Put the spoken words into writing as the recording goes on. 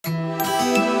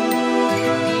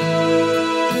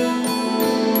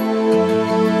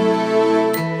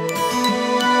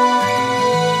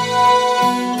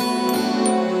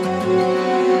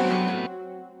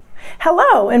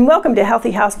and welcome to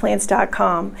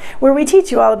healthyhouseplants.com, where we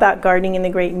teach you all about gardening in the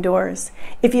great indoors.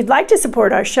 If you'd like to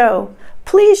support our show,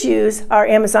 please use our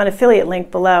Amazon affiliate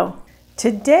link below.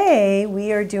 Today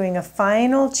we are doing a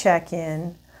final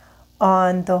check-in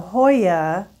on the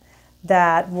hoya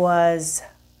that was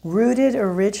rooted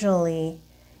originally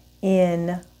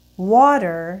in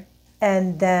water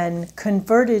and then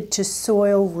converted to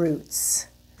soil roots.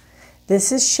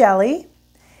 This is Shelly,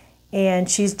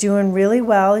 and she's doing really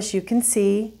well, as you can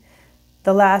see.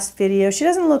 The last video, she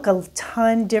doesn't look a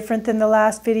ton different than the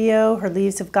last video. Her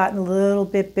leaves have gotten a little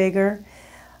bit bigger.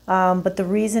 But the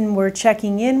reason we're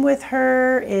checking in with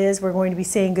her is we're going to be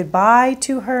saying goodbye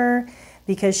to her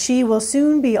because she will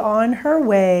soon be on her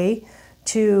way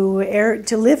to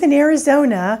live in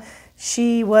Arizona.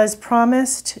 She was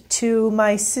promised to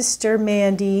my sister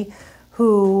Mandy,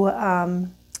 who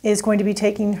is going to be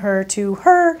taking her to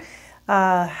her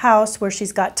house where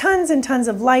she's got tons and tons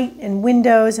of light and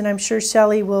windows, and I'm sure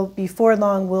Shelly will, before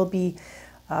long, will be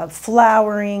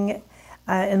flowering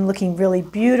and looking really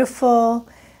beautiful.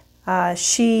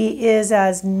 She is,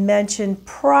 as mentioned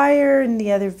prior in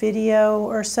the other video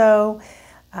or so,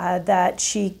 that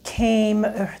she came,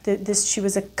 she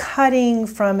was a cutting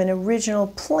from an original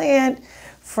plant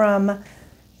from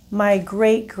my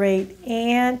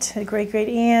great-great-aunt,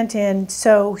 and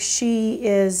so she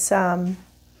is,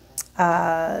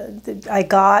 I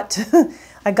got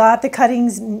the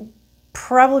cuttings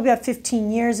probably about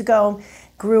 15 years ago,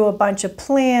 grew a bunch of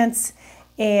plants,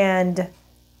 and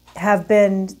have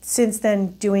been since then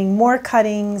doing more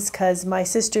cuttings because my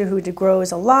sister, who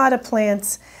grows a lot of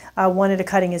plants, wanted a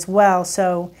cutting as well.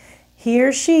 So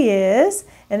here she is,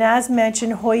 and as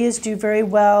mentioned, hoyas do very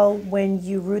well when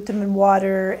you root them in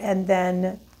water and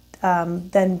then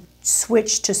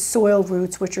switch to soil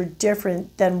roots, which are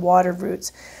different than water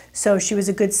roots. So she was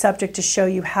a good subject to show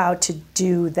you how to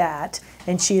do that,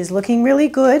 and she is looking really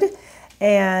good.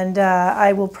 And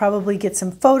I will probably get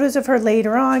some photos of her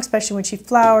later on, especially when she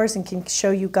flowers, and can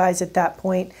show you guys at that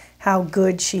point how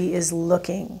good she is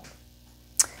looking.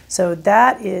 So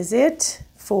that is it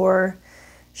for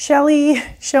Shelly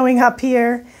showing up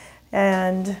here.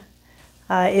 And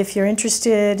if you're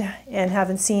interested and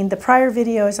haven't seen the prior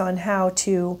videos on how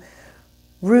to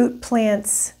root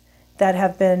plants that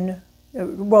have been,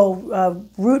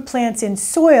 root plants in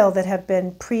soil that have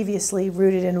been previously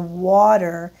rooted in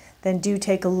water, then do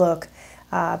take a look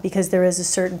because there is a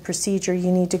certain procedure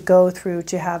you need to go through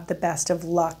to have the best of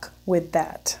luck with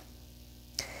that.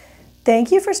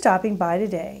 Thank you for stopping by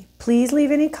today. Please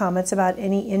leave any comments about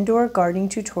any indoor gardening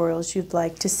tutorials you'd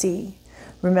like to see.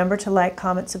 Remember to like,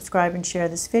 comment, subscribe, and share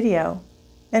this video.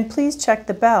 And please check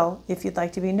the bell if you'd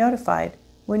like to be notified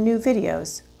when new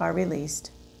videos are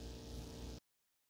released.